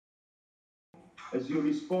as you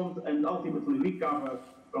respond and ultimately recover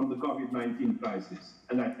from the COVID-19 crisis.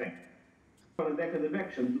 And I thank you for a decade of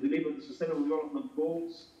action to deliver the Sustainable Development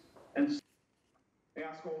Goals, and I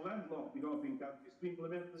ask all landlocked developing countries to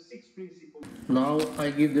implement the 6 principles. Now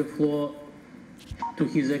I give the floor to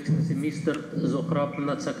His Excellency Mr. Զոհրաբ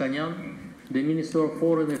Մնացականյանի, the Minister of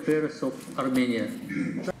Foreign Affairs of Armenia.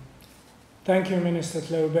 Thank you, Minister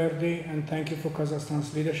Tleuberdi, and thank you for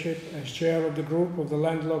Kazakhstan's leadership as chair of the group of the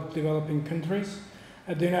landlocked developing countries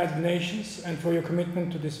at the United Nations, and for your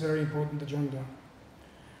commitment to this very important agenda.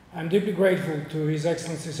 I'm deeply grateful to His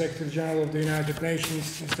Excellency Secretary General of the United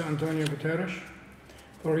Nations, Mr. Antonio Guterres,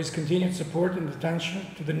 for his continued support and attention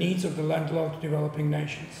to the needs of the landlocked developing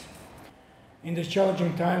nations. In these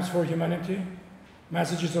challenging times for humanity,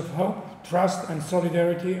 messages of hope, trust, and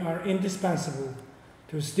solidarity are indispensable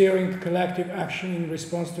to steering collective action in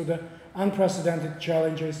response to the unprecedented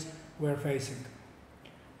challenges we're facing.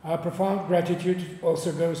 Our profound gratitude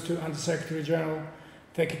also goes to Under-Secretary General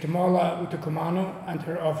Fekitemola Utokomano and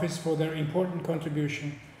her office for their important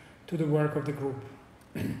contribution to the work of the group.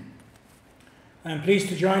 I am pleased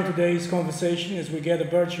to join today's conversation as we gather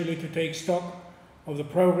virtually to take stock of the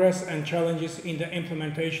progress and challenges in the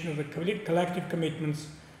implementation of the collective commitments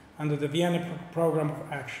under the Vienna Programme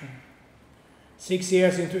of Action. 6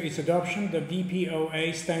 years into its adoption, the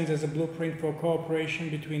VPOA stands as a blueprint for cooperation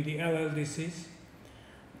between the LLDCs,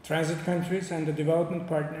 transit countries, and the development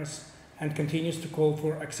partners, and continues to call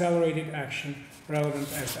for accelerated action relevant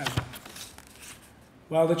as ever.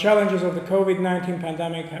 While the challenges of the COVID-19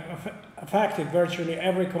 pandemic have affected virtually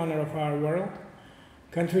every corner of our world,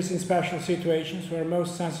 countries in special situations who are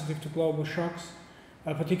most sensitive to global shocks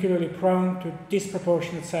are particularly prone to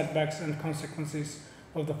disproportionate setbacks and consequences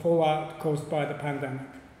of the fallout caused by the pandemic.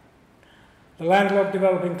 The landlocked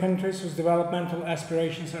developing countries whose developmental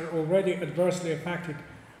aspirations are already adversely affected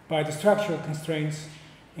by the structural constraints,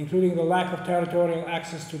 including the lack of territorial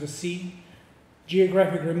access to the sea,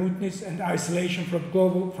 geographic remoteness and isolation from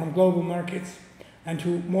global markets, and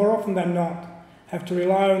who, more often than not, have to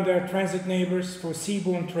rely on their transit neighbors for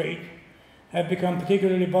seaborne trade, have become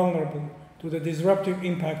particularly vulnerable to the disruptive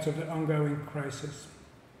impacts of the ongoing crisis.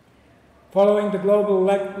 Following the global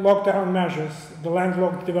lockdown measures, the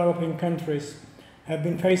landlocked developing countries have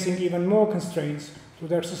been facing even more constraints to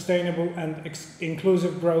their sustainable and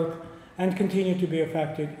inclusive growth and continue to be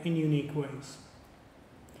affected in unique ways.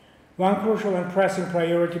 One crucial and pressing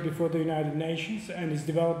priority before the United Nations and its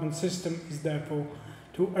development system is therefore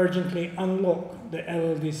to urgently unlock the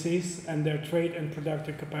LLDCs and their trade and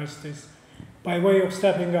productive capacities by way of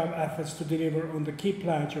stepping up efforts to deliver on the key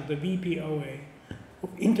pledge of the VPOA of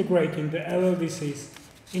integrating the LLDCs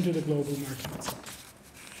into the global markets.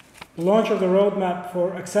 The launch of the roadmap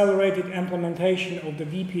for accelerated implementation of the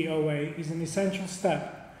VPOA is an essential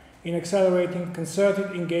step in accelerating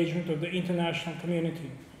concerted engagement of the international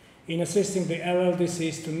community in assisting the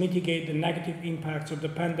LLDCs to mitigate the negative impacts of the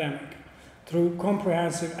pandemic through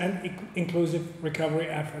comprehensive and inclusive recovery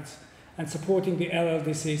efforts, and supporting the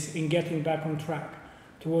LLDCs in getting back on track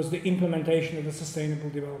towards the implementation of the Sustainable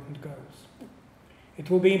Development Goals. It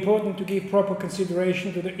will be important to give proper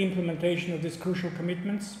consideration to the implementation of these crucial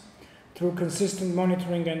commitments through consistent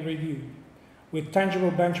monitoring and review, with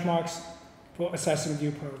tangible benchmarks for assessing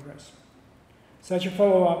due progress. Such a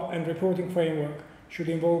follow-up and reporting framework should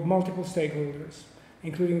involve multiple stakeholders,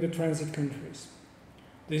 including the transit countries.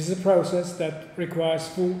 This is a process that requires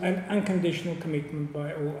full and unconditional commitment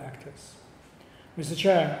by all actors. Mr.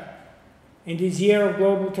 Chair, in this year of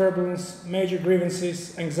global turbulence, major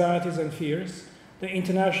grievances, anxieties, and fears, the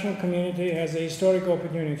international community has a historic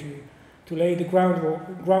opportunity to lay the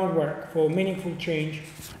groundwork for meaningful change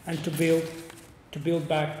and to build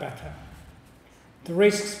back better. The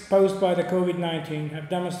risks posed by the COVID-19 have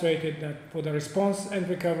demonstrated that for the response and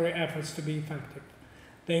recovery efforts to be effective,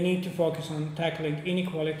 they need to focus on tackling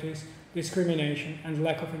inequalities, discrimination, and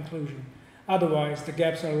lack of inclusion. Otherwise, the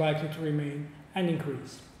gaps are likely to remain and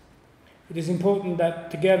increase. It is important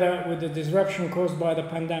that, together with the disruption caused by the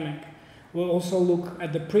pandemic, we'll also look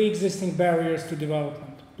at the pre-existing barriers to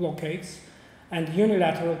development, blockades, and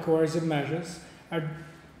unilateral coercive measures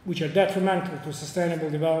which are detrimental to sustainable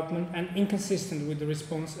development and inconsistent with the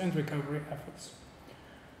response and recovery efforts.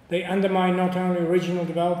 They undermine not only regional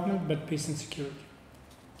development, but peace and security.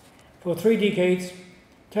 For 3 decades,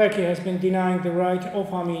 Turkey has been denying the right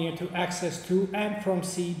of Armenia to access to and from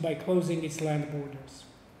sea by closing its land borders.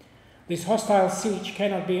 This hostile siege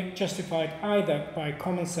cannot be justified either by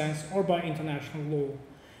common sense or by international law,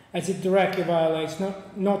 as it directly violates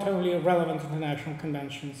not only relevant international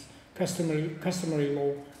conventions, customary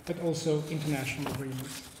law, but also international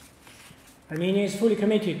agreements. Armenia is fully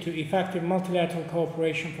committed to effective multilateral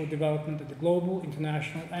cooperation for development at the global,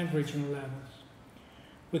 international, and regional levels.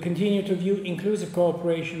 We continue to view inclusive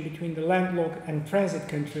cooperation between the landlocked and transit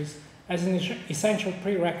countries as an essential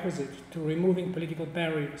prerequisite to removing political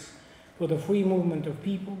barriers for the free movement of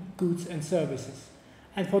people, goods, and services,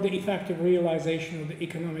 and for the effective realization of the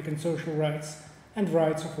economic and social rights and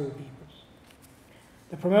rights of all peoples.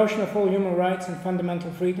 The promotion of all human rights and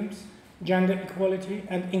fundamental freedoms, gender equality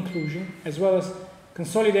and inclusion, as well as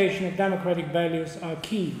consolidation of democratic values are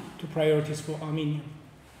key to priorities for Armenia,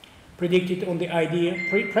 predicated on the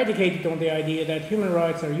idea that human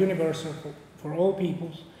rights are universal for all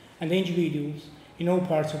peoples and individuals in all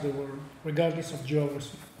parts of the world, regardless of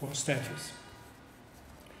geography or status.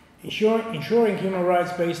 Ensuring human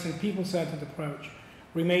rights-based and people-centered approach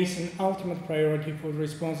remains an ultimate priority for the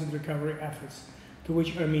response and recovery efforts to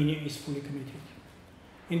which Armenia is fully committed.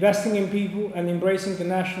 Investing in people and embracing the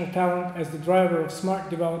national talent as the driver of smart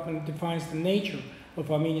development defines the nature of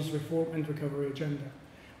Armenia's reform and recovery agenda,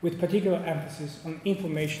 with particular emphasis on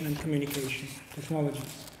information and communication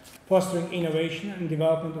technologies, fostering innovation and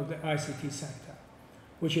development of the ICT sector,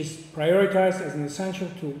 which is prioritized as an essential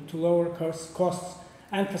tool to lower costs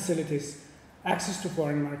and facilities access to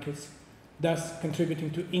foreign markets, thus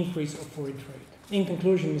contributing to increase of foreign trade. In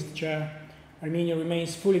conclusion, Mr. Chair, Armenia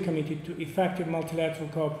remains fully committed to effective multilateral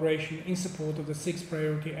cooperation in support of the 6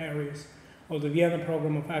 priority areas of the Vienna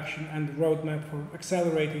Programme of Action and the roadmap for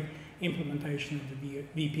accelerating implementation of the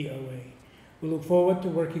VPOA. We look forward to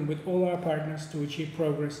working with all our partners to achieve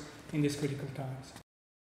progress in these critical times.